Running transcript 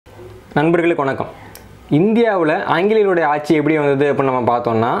நண்பர்களுக்கு வணக்கம். இந்தியாவில் ஆங்கிலேயர்களுடைய ஆட்சி எப்படி வந்தது அப்படின்னு நம்ம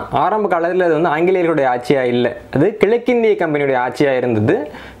பார்த்தோம்னா, ஆரம்ப காலத்தில் அது வந்து ஆங்கிலேயர்களுடைய ஆட்சியாக இல்லை, அது கிழக்கிந்திய கம்பெனியுடைய ஆட்சியாக இருந்தது.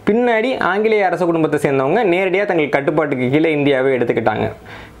 பின்னாடி ஆங்கிலேய அரச குடும்பத்தை சேர்ந்தவங்க நேரடியாக தங்கள் கட்டுப்பாட்டுக்கு கீழே இந்தியாவை எடுத்துக்கிட்டாங்க.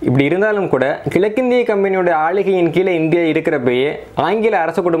 இப்படி இருந்தாலும் கூட கிழக்கிந்திய கம்பெனியோட ஆளுகையின் கீழே இந்தியா இருக்கிறப்பயே ஆங்கில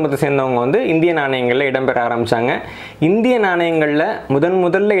அரச குடும்பத்தை சேர்ந்தவங்க வந்து இந்திய நாணயங்களில் இடம்பெற ஆரம்பித்தாங்க. இந்திய நாணயங்களில்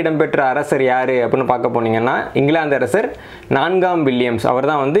முதல்ல இடம்பெற்ற அரசர் யார் அப்படின்னு பார்க்க போனீங்கன்னா, இங்கிலாந்து அரசர் 4ஆம் வில்லியம்ஸ். அவர்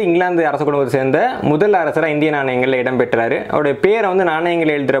தான் வந்து இங்கிலாந்து அரச குடும்பத்தை சேர்ந்த முதல் அரசராக இந்திய நாணயங்களில் இடம்பெற்றார். அவருடைய பேரை வந்து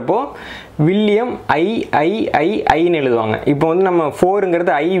நாணயங்கள் எழுதுகிறப்போ வில்லியம் ஐன்னு எழுதுவாங்க. இப்போ வந்து நம்ம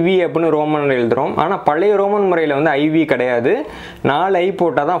 4ங்கிறது ஐவி அப்படின்னு ரோமன் எழுதுகிறோம். ஆனால் பழைய ரோமன் முறையில் வந்து ஐவி கிடையாது, 4 ஐ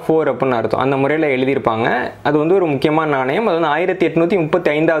போட்டால் தான் 4 அப்படின்னு அர்த்தம். அந்த முறையில் எழுதியிருப்பாங்க. அது வந்து ஒரு முக்கியமான நாணயம். அது வந்து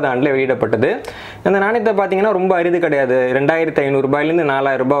 1835ஆவது ஆண்டில் வெளியிடப்பட்டது. அந்த நாணயத்தை பார்த்தீங்கன்னா ரொம்ப அரிது கிடையாது. 2500 ரூபாயிலேருந்து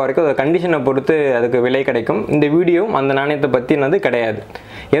 4000 ரூபாய் வரைக்கும் அது கண்டிஷனை பொறுத்து அதுக்கு விலை கிடைக்கும். இந்த வீடியோவும் அந்த நாணயத்தை பற்றினது கிடையாது.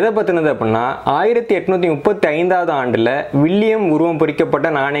 எதை பற்றினது அப்படின்னா, 1835ஆவது ஆண்டில் வில்லியம் உருவம் பொறிக்கப்பட்ட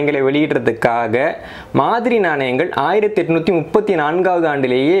நாணயங்களை வெளியிடுறதுக்காக மாதிரி நாணயங்கள் 1834ஆவது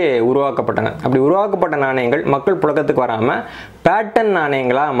ஆண்டிலேயே உருவாக்கப்பட்டன. அப்படி உருவாக்கப்பட்ட நாணயங்கள் மக்கள் புழக்கத்துக்கு வராமல் பேட்டன்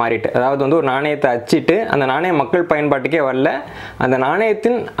நாணயங்களாக மாறிட்டு, அதாவது வந்து ஒரு நாணயத்தை அச்சிட்டு அந்த நாணயம் மக்கள் பயன்பாட்டுக்கே வரல, அந்த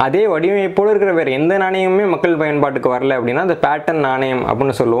நாணயத்தின் அதே வடிவமைப்போடு இருக்கிற வேறு எந்த நாணயமுமே மக்கள் பயன்பாட்டுக்கு வரல அப்படின்னா அந்த பேட்டன் நாணயம்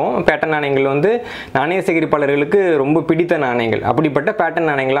அப்படின்னு சொல்லுவோம். பேட்டன் நாணயங்கள் வந்து நாணய சேகரிப்பாளர்களுக்கு ரொம்ப பிடித்த நாணயங்கள். அப்படிப்பட்ட பேட்டன்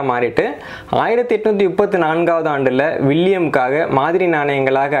நாணயங்களாக மாறிட்டு 1834ஆவது ஆண்டில் வில்லியமுக்காக மாதிரி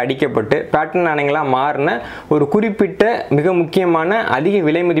நாணயங்களாக அடிக்கப்பட்டு பேட்டன் நாணயங்களாக மாறின ஒரு குறிப்பிட்ட மிக முக்கியமான அதிக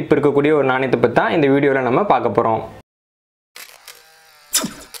விலை மதிப்பு இருக்கக்கூடிய ஒரு நாணயத்தை பற்றி தான் இந்த வீடியோவில் நம்ம பார்க்க போகிறோம்.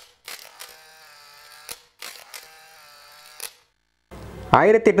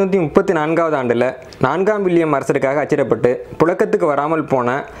 1834ஆவது ஆண்டில் 4ஆம் வில்லியம் அரசருக்காக அச்சிடப்பட்டு புழக்கத்துக்கு வராமல்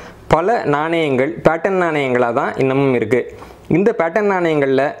போன பல நாணயங்கள் பேட்டன் நாணயங்களாக தான் இன்னமும் இருக்குது. இந்த பேட்டன்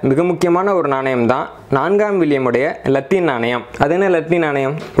நாணயங்களில் மிக முக்கியமான ஒரு நாணயம் தான் 4ஆம் வில்லியமுடைய லத்தீன் நாணயம். அது என்ன லத்தீன்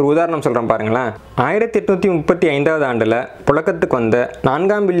நாணயம்? ஒரு உதாரணம் சொல்கிறேன் பாருங்களேன். 1835ஆவது ஆண்டில் புழக்கத்துக்கு வந்த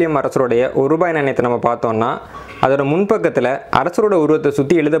 4ஆம் வில்லியம் அரசருடைய ₹1 நாணயத்தை நம்ம பார்த்தோம்னா, அதோட முன்பக்கத்தில் அரசரோட உருவத்தை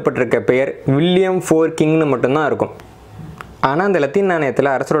சுற்றி எழுதப்பட்டிருக்க பெயர் வில்லியம் 4 கிங்னு மட்டும்தான் இருக்கும். ஆனால் அந்த லத்தீன்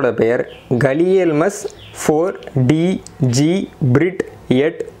நாணயத்தில் அரசரோட பெயர் கலியல்மஸ் 4 DG பிரிட்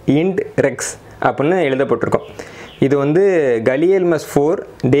எட் இண்ட் ரெக்ஸ் அப்படின்னு எழுதப்பட்டிருக்கும். இது வந்து கலியல்மஸ் 4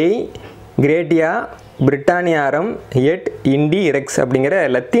 டேய் கிரேட்டியா பிரிட்டானியாரம் எட் இண்டி ரெக்ஸ் அப்படிங்கிற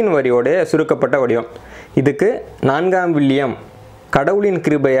லத்தீன் வரியோடைய சுருக்கப்பட்ட வடிவம். இதுக்கு 4ஆம் வில்லியம் கடவுளின்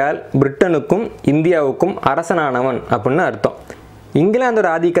கிருபையால் பிரிட்டனுக்கும் இந்தியாவுக்கும் அரசனானவன் அப்படின்னு அர்த்தம். இங்கிலாந்தோட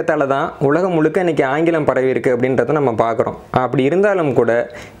ஆதிக்கத்தால் தான் உலகம் முழுக்க இன்றைக்கி ஆங்கிலம் பரவி இருக்குது அப்படின்றத நம்ம பார்க்குறோம். அப்படி இருந்தாலும் கூட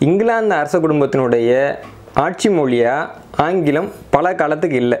இங்கிலாந்து அரச குடும்பத்தினுடைய ஆட்சி மொழியாக ஆங்கிலம் பல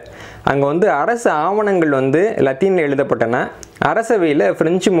காலத்துக்கு இல்லை. அங்கே வந்து அரசு ஆவணங்கள் வந்து லத்தீனில் எழுதப்பட்டன, அரசவையில்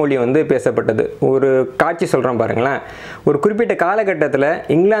ஃப்ரெஞ்சு மொழி வந்து பேசப்பட்டது. ஒரு காட்சி சொல்கிறோம் பாருங்களேன். ஒரு குறிப்பிட்ட காலகட்டத்தில்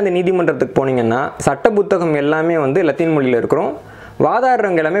இங்கிலாந்து நீதிமன்றத்துக்கு போனீங்கன்னா சட்ட புத்தகம் எல்லாமே வந்து லத்தீன் மொழியில் இருக்கிறோம்,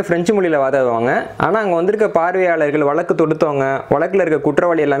 வாதாடுறவங்க எல்லாமே ஃப்ரெஞ்சு மொழியில் வாதாடுவாங்க. ஆனால் அங்கே வந்திருக்க பார்வையாளர்கள், வழக்கு தொடுத்தவங்க, வழக்கில் இருக்க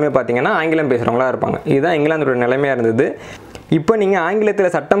குற்றவாளி எல்லாமே பார்த்தீங்கன்னா ஆங்கிலம் பேசுகிறவங்களா இருப்பாங்க. இதுதான் இங்கிலாந்தோட நிலைமையாக இருந்தது. இப்போ நீங்கள்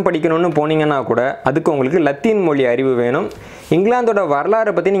ஆங்கிலத்தில் சட்டம் படிக்கணும்னு போனீங்கன்னா கூட அதுக்கு உங்களுக்கு லத்தீன் மொழி அறிவு வேணும். இங்கிலாந்தோட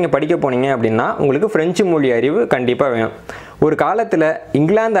வரலாறை பற்றி நீங்கள் படிக்க போனீங்க அப்படின்னா உங்களுக்கு ஃப்ரெஞ்சு மொழி அறிவு கண்டிப்பாக வேணும். ஒரு காலத்தில்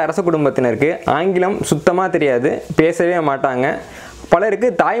இங்கிலாந்து அரச குடும்பத்தினருக்கு ஆங்கிலம் சுத்தமாக தெரியாது, பேசவே மாட்டாங்க. பலருக்கு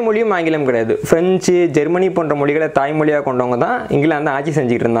தாய்மொழியும் ஆங்கிலம் கிடையாது. ஃப்ரெஞ்சு, ஜெர்மனி போன்ற மொழிகளை தாய்மொழியாக கொண்டவங்க தான் இங்கிலாந்து ஆட்சி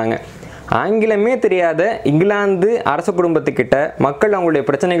செஞ்சுக்கிட்டு இருந்தாங்க. ஆங்கிலமே தெரியாத இங்கிலாந்து அரச குடும்பத்துக்கிட்ட மக்கள் அவங்களுடைய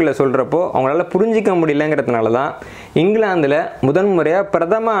பிரச்சனைகளை சொல்கிறப்போ அவங்களால புரிஞ்சிக்க முடியலங்கிறதுனால தான் இங்கிலாந்தில் முதன்முறையாக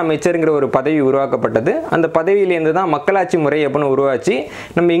பிரதம அமைச்சருங்கிற ஒரு பதவி உருவாக்கப்பட்டது. அந்த பதவியிலேருந்து தான் மக்களாட்சி முறை எப்படின்னு உருவாச்சு.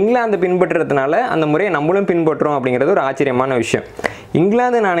 நம்ம இங்கிலாந்து பின்பற்றுறதுனால அந்த முறையை நம்மளும் பின்பற்றுறோம் அப்படிங்கிறது ஒரு ஆச்சரியமான விஷயம்.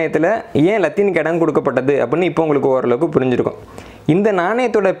 இங்கிலாந்து நாணயத்தில் ஏன் லத்தீனுக்கு இடம் கொடுக்கப்பட்டது அப்படின்னு இப்போ உங்களுக்கு ஓரளவுக்கு புரிஞ்சிருக்கும். இந்த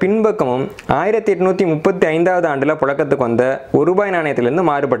நாணயத்தோட பின்பக்கமும் 1835ஆவது ஆண்டில் புழக்கத்துக்கு வந்த ₹1 நாணயத்திலேருந்து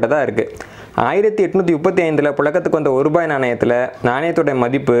மாறுபட்டதாக இருக்குது. 1835 புழக்கத்துக்கு வந்த ₹1 நாணயத்தில் நாணயத்தோட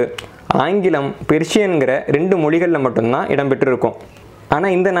மதிப்பு ஆங்கிலம், பெர்ஷியன்கிற 2 மொழிகளில் மட்டும்தான் இடம்பெற்றிருக்கும்.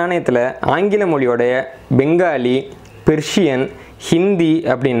 ஆனால் இந்த நாணயத்தில் ஆங்கில மொழியோடைய பெங்காலி, பெர்ஷியன், ஹிந்தி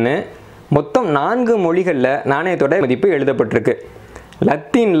அப்படின்னு மொத்தம் 4 மொழிகளில் நாணயத்தோட மதிப்பு எழுதப்பட்டிருக்கு.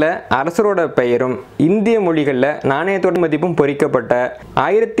 லத்தீனில் அரசரோட பெயரும் இந்திய மொழிகளில் நாணயத்தோட மதிப்பும் பொறிக்கப்பட்ட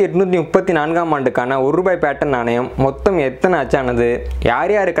 1834ஆம் ஆண்டுக்கான ₹1 பேட்டன் நாணயம் மொத்தம் எத்தனை அச்சானது,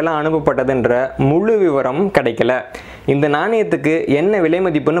 யார் யாருக்கெல்லாம் அனுப்பப்பட்டதுன்ற முழு விவரம் கிடைக்கல. இந்த நாணயத்துக்கு என்ன விலை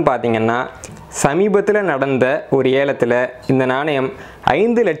மதிப்புன்னு பார்த்தீங்கன்னா, சமீபத்தில் நடந்த ஒரு ஏலத்தில் இந்த நாணயம்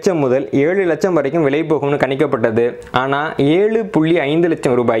 5 லட்சம் முதல் 7 லட்சம் வரைக்கும் விலை போகும்னு கணிக்கப்பட்டது. ஆனால் 7.5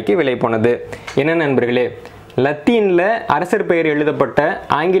 லட்சம் ரூபாய்க்கு விலை போனது. என்ன நண்பர்களே, லத்தீனில் அரசர் பெயர் எழுதப்பட்ட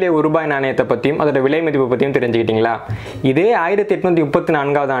ஆங்கிலேய ரூபாய் நாணயத்தை பற்றியும் அதோட விலை மதிப்பு பற்றியும் தெரிஞ்சுக்கிட்டீங்களா? இதே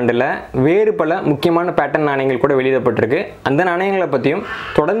 1834 ஆண்டில் வேறு பல முக்கியமான பேட்டர்ன் நாணயங்கள் கூட வெளியிடப்பட்டிருக்கு. அந்த நாணயங்களை பற்றியும்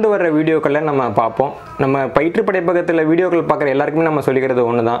தொடர்ந்து வர்ற வீடியோக்களில் நம்ம பார்ப்போம். நம்ம பயிற்று படைப்பகத்தில் வீடியோக்கள் பார்க்குற எல்லாருக்குமே நம்ம சொல்லிக்கிறது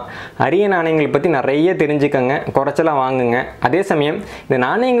ஒன்று தான், அரிய நாணயங்கள் பற்றி நிறைய தெரிஞ்சுக்கங்க, குறைச்சலாம் வாங்குங்க. அதே சமயம் இந்த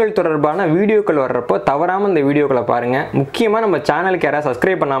நாணயங்கள் தொடர்பான வீடியோக்கள் வர்றப்போ தவறாமல் இந்த வீடியோக்களை பாருங்கள். முக்கியமாக நம்ம சேனலுக்கு யாராவது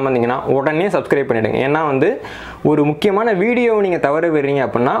சப்ஸ்கிரைப் பண்ணாமல் இருந்தீங்கன்னா உடனே சப்ஸ்கிரைப் பண்ணிவிடுங்க. ஏன்னா ஒரு முக்கியமான வீடியோவை நீங்கள் தவற விடுறீங்க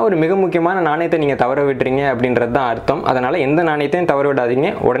அப்படின்னா ஒரு மிக முக்கியமான நாணயத்தை நீங்கள் தவற விட்டுறீங்க அப்படின்றது தான் அர்த்தம். அதனால் எந்த நாணயத்தையும் தவற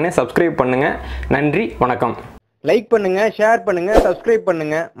விடாதீங்க, உடனே சப்ஸ்கிரைப் பண்ணுங்கள். நன்றி, வணக்கம். லைக் பண்ணுங்க, ஷேர் பண்ணுங்க, சப்ஸ்கிரைப்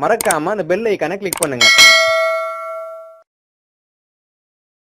பண்ணுங்க, மறக்காம அந்த பெல் ஐகானை கிளிக் பண்ணுங்க.